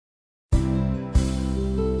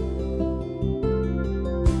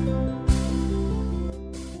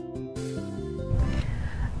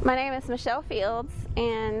My name is Michelle Fields,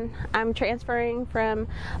 and I'm transferring from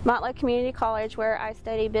Motlow Community College, where I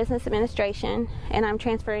study business administration, and I'm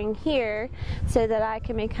transferring here so that I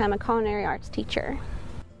can become a culinary arts teacher.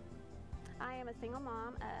 I am a single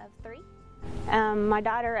mom of 3. My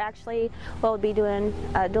daughter actually will be doing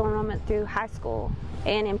dual enrollment through high school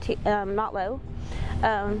and Motlow.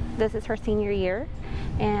 This is her senior year,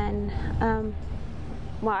 and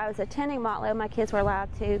while I was attending Motlow, my kids were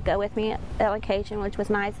allowed to go with me on occasion, which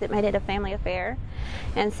was nice. It made it a family affair.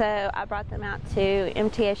 And so I brought them out to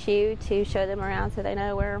MTSU to show them around so they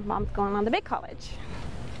know where mom's going on the big college.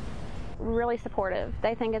 Really supportive.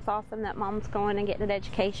 They think it's awesome that mom's going and getting an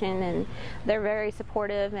education, and they're very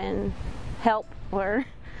supportive and help, or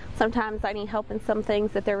sometimes I need help in some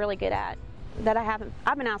things that they're really good at that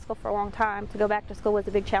I've been out of school for a long time. To go back to school was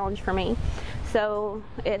a big challenge for me. So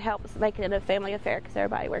it helps make it a family affair because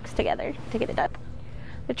everybody works together to get it done.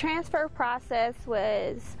 The transfer process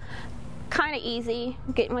was kind of easy,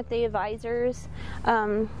 getting with the advisors,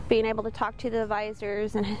 being able to talk to the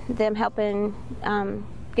advisors and them helping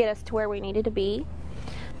get us to where we needed to be.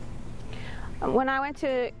 When I went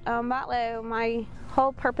to Motlow, my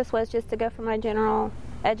whole purpose was just to go for my general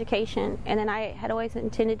education, and then I had always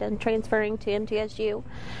intended on transferring to MTSU.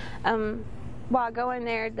 While going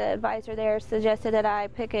there, the advisor there suggested that I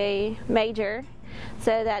pick a major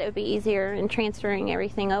so that it would be easier in transferring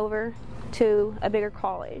everything over to a bigger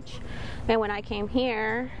college. And when I came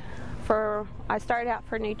here, I started out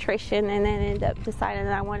for nutrition and then ended up deciding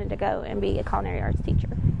that I wanted to go and be a culinary arts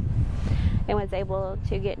teacher, and was able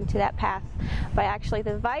to get into that path by actually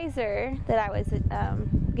the advisor that I was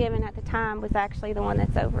given at the time was actually the one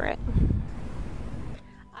that's over it.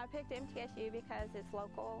 I picked MTSU because it's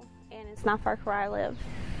local and it's not far from where I live.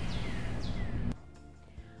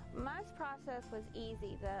 My process was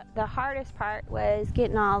easy. The hardest part was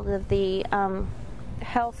getting all of the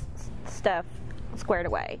health stuff squared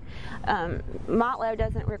away. Motlow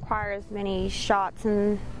doesn't require as many shots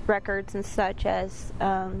and records and such as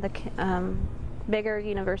the bigger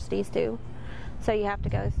universities do. So you have to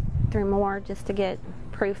go through more just to get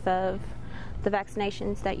proof of the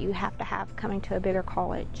vaccinations that you have to have coming to a bigger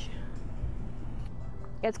college.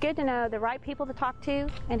 It's good to know the right people to talk to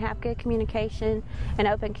and have good communication and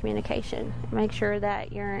open communication. Make sure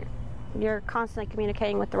that you're constantly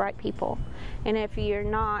communicating with the right people, and if you're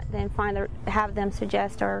not, then have them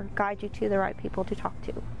suggest or guide you to the right people to talk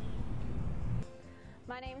to.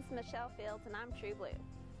 My name is Michelle Fields, and I'm True Blue.